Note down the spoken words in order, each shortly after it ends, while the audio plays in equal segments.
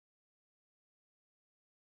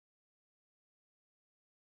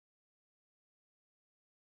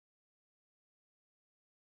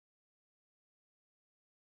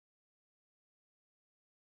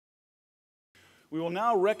We will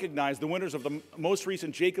now recognize the winners of the most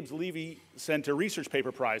recent Jacobs Levy Center Research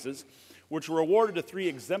Paper Prizes, which were awarded to 3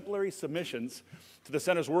 exemplary submissions to the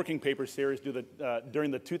Center's Working Paper Series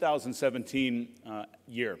during the 2017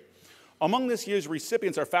 year. Among this year's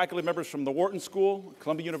recipients are faculty members from the Wharton School,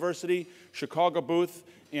 Columbia University, Chicago Booth,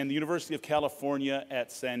 and the University of California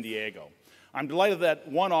at San Diego. I'm delighted that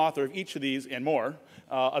one author of each of these, and more,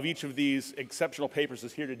 of each of these exceptional papers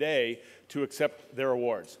is here today to accept their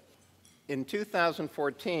awards. In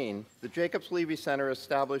 2014, the Jacobs Levy Center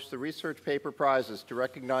established the Research Paper Prizes to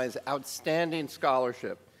recognize outstanding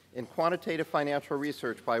scholarship in quantitative financial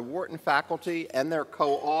research by Wharton faculty and their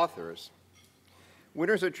co-authors.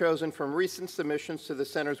 Winners are chosen from recent submissions to the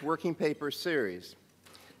Center's Working Papers series.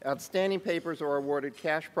 Outstanding papers are awarded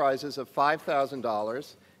cash prizes of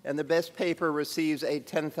 $5,000, and the best paper receives a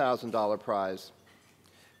 $10,000 prize.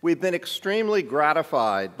 We've been extremely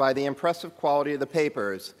gratified by the impressive quality of the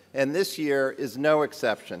papers, and this year is no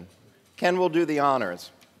exception. Ken will do the honors.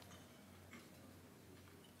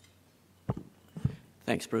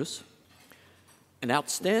 Thanks, Bruce. An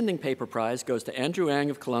outstanding paper prize goes to Andrew Ang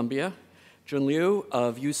of Columbia, Jun Liu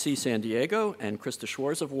of UC San Diego, and Krista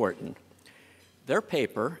Schwarz of Wharton. Their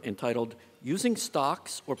paper, entitled Using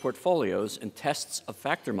Stocks or Portfolios in Tests of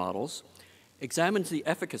Factor Models, examines the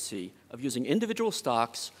efficacy of using individual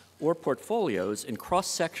stocks or portfolios in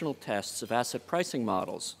cross-sectional tests of asset pricing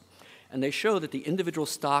models, and they show that the individual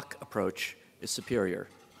stock approach is superior.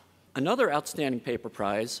 Another outstanding paper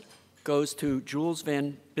prize goes to Jules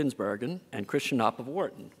van Binsbergen and Christian Opp of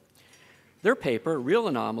Wharton. Their paper, Real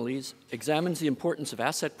Anomalies, examines the importance of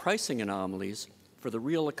asset pricing anomalies for the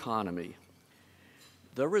real economy.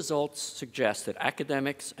 The results suggest that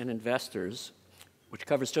academics and investors, which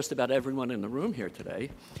covers just about everyone in the room here today,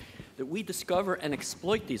 that we discover and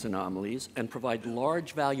exploit these anomalies and provide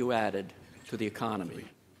large value added to the economy.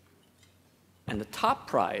 And the top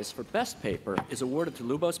prize for best paper is awarded to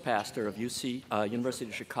Lubos Pastor of University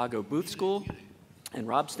of Chicago Booth School and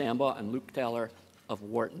Rob Stambaugh and Luke Taylor of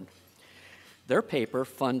Wharton. Their paper,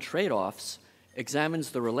 Fund Trade-Offs,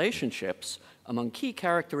 examines the relationships among key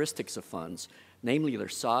characteristics of funds, namely their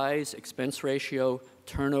size, expense ratio,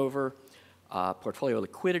 turnover, portfolio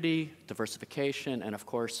liquidity, diversification, and of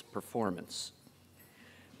course, performance.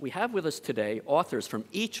 We have with us today authors from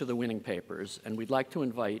each of the winning papers, and we'd like to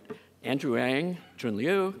invite Andrew Ang, Jun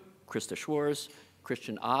Liu, Krista Schwarz,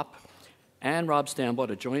 Christian Opp, and Rob Stambaugh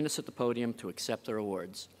to join us at the podium to accept their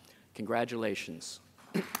awards. Congratulations.